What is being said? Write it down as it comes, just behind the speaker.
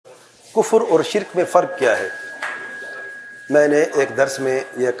کفر اور شرک میں فرق کیا ہے؟ میں نے ایک درس میں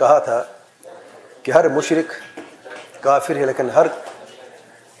یہ کہا تھا کہ ہر مشرک کافر ہے، لیکن ہر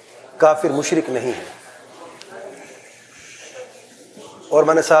کافر مشرک نہیں ہے. اور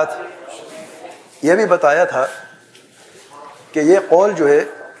میں نے ساتھ یہ بھی بتایا تھا کہ یہ قول جو ہے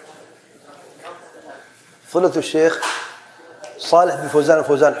فضیلۃ الشیخ صالح بن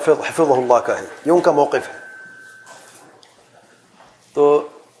فوزان حفظہ اللہ کا ہے، یہ ان کا موقف ہے. تو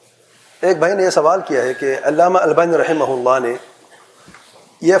ایک بھائی نے یہ سوال کیا ہے کہ علامہ البانی رحمہ اللہ نے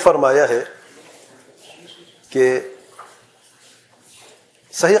یہ فرمایا ہے کہ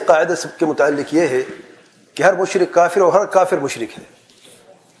صحیح قاعدہ کے متعلق یہ ہے کہ ہر مشرک کافر اور ہر کافر مشرک ہے.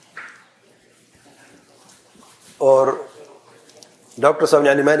 اور ڈاکٹر صاحب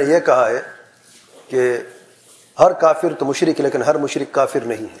یعنی میں نے یہ کہا ہے کہ ہر کافر تو مشرک ہے لیکن ہر مشرک کافر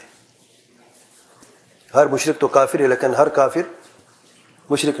نہیں ہے. ہر مشرک تو کافر ہے لیکن ہر کافر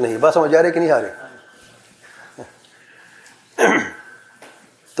مشرک نہیں. بات سمجھ آ رہے کہ نہیں آ رہے؟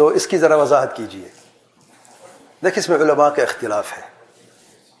 تو اس کی ذرا وضاحت کیجیے. دیکھ اس میں علماء کا اختلاف ہے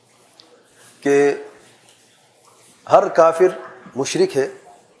کہ ہر کافر مشرک ہے.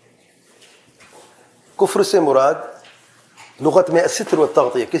 کفر سے مراد لغت میں الستر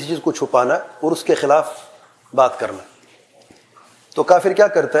والتغطیہ، کسی چیز کو چھپانا اور اس کے خلاف بات کرنا. تو کافر کیا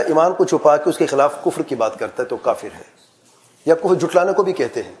کرتا ہے؟ ایمان کو چھپا کے اس کے خلاف کفر کی بات کرتا ہے تو کافر ہے. یا کفر جھٹلانے کو بھی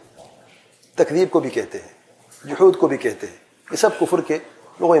کہتے ہیں، تکذیب کو بھی کہتے ہیں، جحود کو بھی کہتے ہیں. یہ سب کفر کے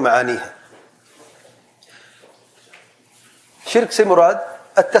لغوی معانی ہیں. شرک سے مراد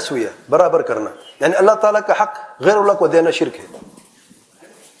التسویہ، برابر کرنا، یعنی اللہ تعالیٰ کا حق غیر اللہ کو دینا شرک ہے.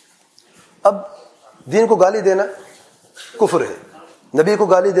 اب دین کو گالی دینا کفر ہے، نبی کو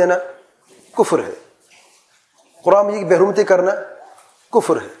گالی دینا کفر ہے، قرآن کی بےحرمتی کرنا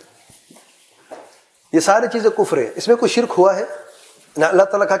کفر ہے. یہ ساری چیزیں کفر ہے. اس میں کوئی شرک ہوا ہے؟ نہ اللہ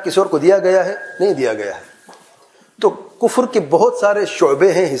تعالیٰ کا کسی اور کو دیا گیا ہے، نہیں دیا گیا ہے. تو کفر کے بہت سارے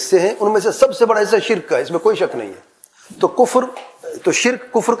شعبے ہیں، حصے ہیں، ان میں سے سب سے بڑا حصہ شرک کا ہے، اس میں کوئی شک نہیں ہے. تو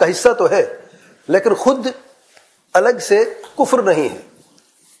شرک کفر کا حصہ تو ہے لیکن خود الگ سے کفر نہیں ہے.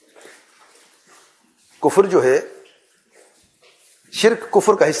 کفر جو ہے، شرک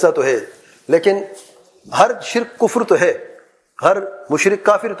کفر کا حصہ تو ہے لیکن ہر شرک کفر تو ہے، ہر مشرک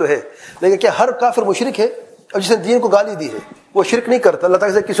کافر تو ہے. لیکن کیا ہر کافر مشرک ہے؟ اور جس نے دین کو گالی دی ہے وہ شرک نہیں کرتا، اللہ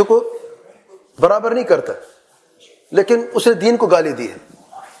تعالیٰ سے کسی کو برابر نہیں کرتا، لیکن اس نے دین کو گالی دی ہے،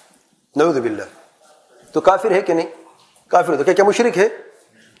 نعوذ باللہ. تو کافر ہے کہ نہیں؟ کافر. تو کیا مشرک ہے؟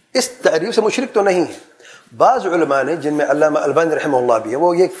 اس تعریف سے مشرک تو نہیں ہے. بعض علماء نے، جن میں علامہ البانی رحمہ اللہ بھی ہے،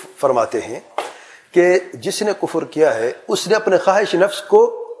 وہ یہ فرماتے ہیں کہ جس نے کفر کیا ہے اس نے اپنے خواہش نفس کو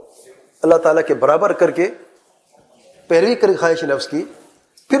اللہ تعالیٰ کے برابر کر کے پیروی کری خواہش نفس کی،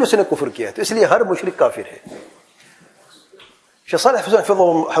 پھر اس نے کفر کیا ہے. تو اس لیے ہر مشرک کافر ہے. شیخ صالح حفظہ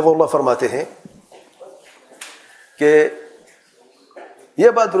اللہ فرماتے ہیں کہ یہ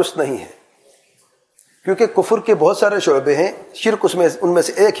بات درست نہیں ہے، کیونکہ کفر کے بہت سارے شعبے ہیں، شرک ان میں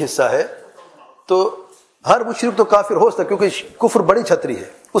سے ایک حصہ ہے. تو ہر مشرک تو کافر ہو سکتا ہے کیونکہ کفر بڑی چھتری ہے،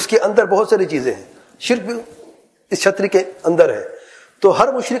 اس کے اندر بہت ساری چیزیں ہیں. شرک بھی اس چھتری کے اندر ہے. تو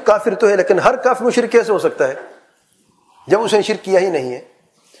ہر مشرک کافر تو ہے لیکن ہر کافر مشرک کیسے ہو سکتا ہے جب اس نے شرک کیا ہی نہیں ہے؟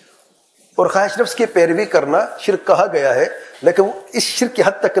 اور خواہش نفس کی پیروی کرنا شرک کہا گیا ہے، لیکن اس شرک کی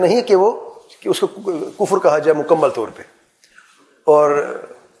حد تک نہیں کہ اس کو کفر کہا جائے مکمل طور پہ. اور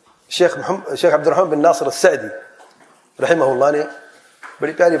شیخ عبد الرحمن بن ناصر السعدی رحمہ اللہ نے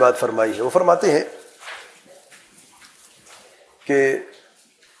بڑی پیاری بات فرمائی ہے. وہ فرماتے ہیں کہ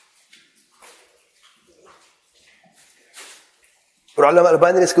اور علامہ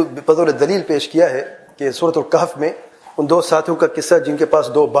البانی نے اس کو بطور دلیل پیش کیا ہے کہ سورۃ الکہف میں ان دو ساتھیوں کا قصہ جن کے پاس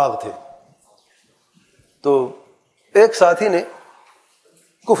دو باغ تھے. تو ایک ساتھی نے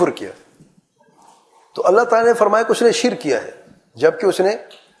کفر کیا تو اللہ تعالیٰ نے فرمایا کہ اس نے شرک کیا ہے، جبکہ اس نے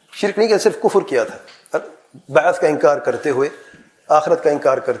شرک نہیں کیا، صرف کفر کیا تھا. بعث کا انکار کرتے ہوئے، آخرت کا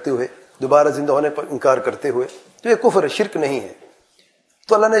انکار کرتے ہوئے، دوبارہ زندہ ہونے پر انکار کرتے ہوئے. تو یہ کفر ہے، شرک نہیں ہے.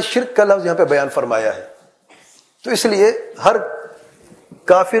 تو اللہ نے شرک کا لفظ یہاں پہ بیان فرمایا ہے. تو اس لیے ہر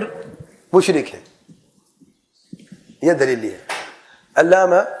کافر مشرک ہے. یہ دلیل ہے.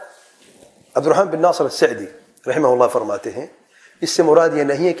 علامہ عبد الرحمن بن ناصر السعدی رحمہ اللہ فرماتے ہیں اس سے مراد یہ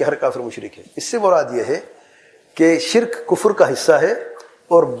نہیں ہے کہ ہر کافر مشرک ہے. اس سے مراد یہ ہے کہ شرک کفر کا حصہ ہے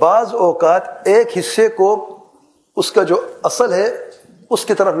اور بعض اوقات ایک حصے کو اس کا جو اصل ہے اس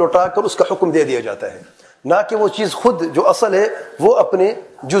کی طرف لوٹا کر اس کا حکم دے دیا جاتا ہے، نہ کہ وہ چیز خود جو اصل ہے وہ اپنے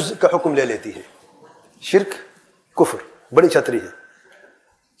جز کا حکم لے لیتی ہے. شرک کفر بڑی چھتری ہے.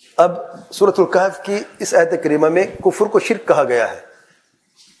 اب سورۃ الکہف کی اس آیت کریمہ میں کفر کو شرک کہا گیا ہے،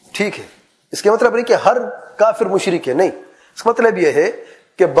 ٹھیک ہے. اس کا مطلب نہیں کہ ہر کافر مشرک ہے، نہیں. اس کا مطلب یہ ہے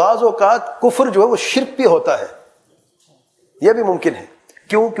کہ بعض اوقات کفر جو ہے وہ شرک بھی ہوتا ہے، یہ بھی ممکن ہے.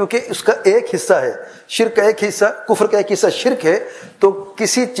 کیوں؟ کیونکہ اس کا ایک حصہ ہے شرک کا، ایک حصہ کفر کا، ایک حصہ شرک ہے. تو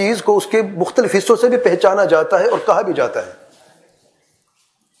کسی چیز کو اس کے مختلف حصوں سے بھی پہچانا جاتا ہے اور کہا بھی جاتا ہے.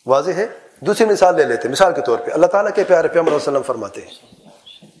 واضح ہے؟ دوسری مثال لے لیتے ہیں. مثال کے طور پہ اللہ تعالیٰ کے پیارے پیغمبر صلی اللہ علیہ وسلم فرماتے ہیں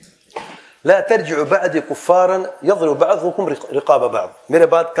لا ترجعوا بعد كفارا يضرب بعضكم رقاب بعض، میرے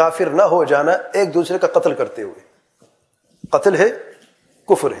بعد کافر نہ ہو جانا ایک دوسرے کا قتل کرتے ہوئے. قتل ہے،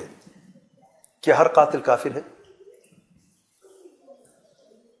 کفر ہے. کیا ہر قاتل کافر ہے؟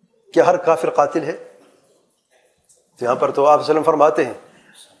 کیا ہر کافر قاتل ہے؟ یہاں پر تو آپ صلی اللہ علیہ وسلم فرماتے ہیں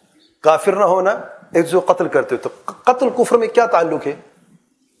کافر نہ ہونا ایک دوسرے کو قتل کرتے ہو. تو قتل کفر میں کیا تعلق ہے؟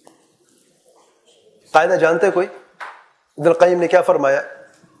 قاعدہ جانتے کوئی؟ ابن القیم نے کیا فرمایا؟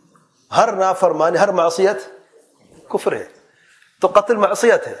 ہر نافرمانی، ہر معصیت کفر ہے. تو قتل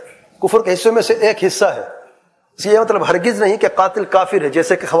معصیت ہے، کفر کے حصوں میں سے ایک حصہ ہے. اس یہ مطلب ہرگز نہیں کہ قاتل کافر ہے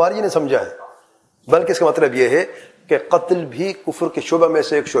جیسے کہ خوارجی نے سمجھا ہے، بلکہ اس کا مطلب یہ ہے کہ قتل بھی کفر کے شعبہ میں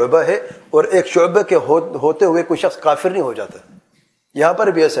سے ایک شعبہ ہے، اور ایک شعبہ کے ہوتے ہوئے کوئی شخص کافر نہیں ہو جاتا. یہاں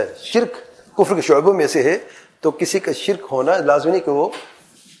پر بھی ایسا ہے، شرک کفر کے شعبوں میں سے ہے. تو کسی کا شرک ہونا لازمی نہیں کہ وہ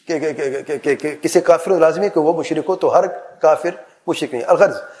کسی کافر لازمی کہ وہ مشرک ہو. تو ہر کافر مشرک نہیں.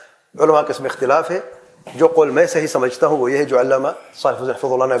 الغرض علماء کے اس میں اختلاف ہے. جو قول میں صحیح سمجھتا ہوں وہ یہ ہے جو علامہ صالح حفظہ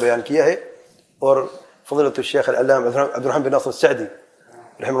اللہ نے بیان کیا ہے، اور فضیلۃ الشیخ العلامہ عبد الرحمن بن ناصر السعدی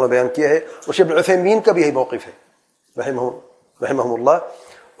رحمہ اللہ بیان کیا ہے، اور شیخ ابن عثیمین کا بھی یہی موقف ہے رحمہم اللہ.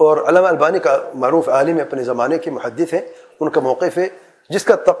 اور علامہ البانی کا معروف عالم اپنے زمانے کے محدث ہیں، ان کا موقف ہے جس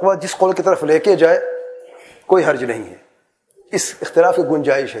کا تقوی جس قول کی طرف لے کے جائے کوئی حرج نہیں ہے. اس اختلاف کی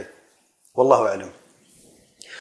گنجائش ہے. واللہ اعلم.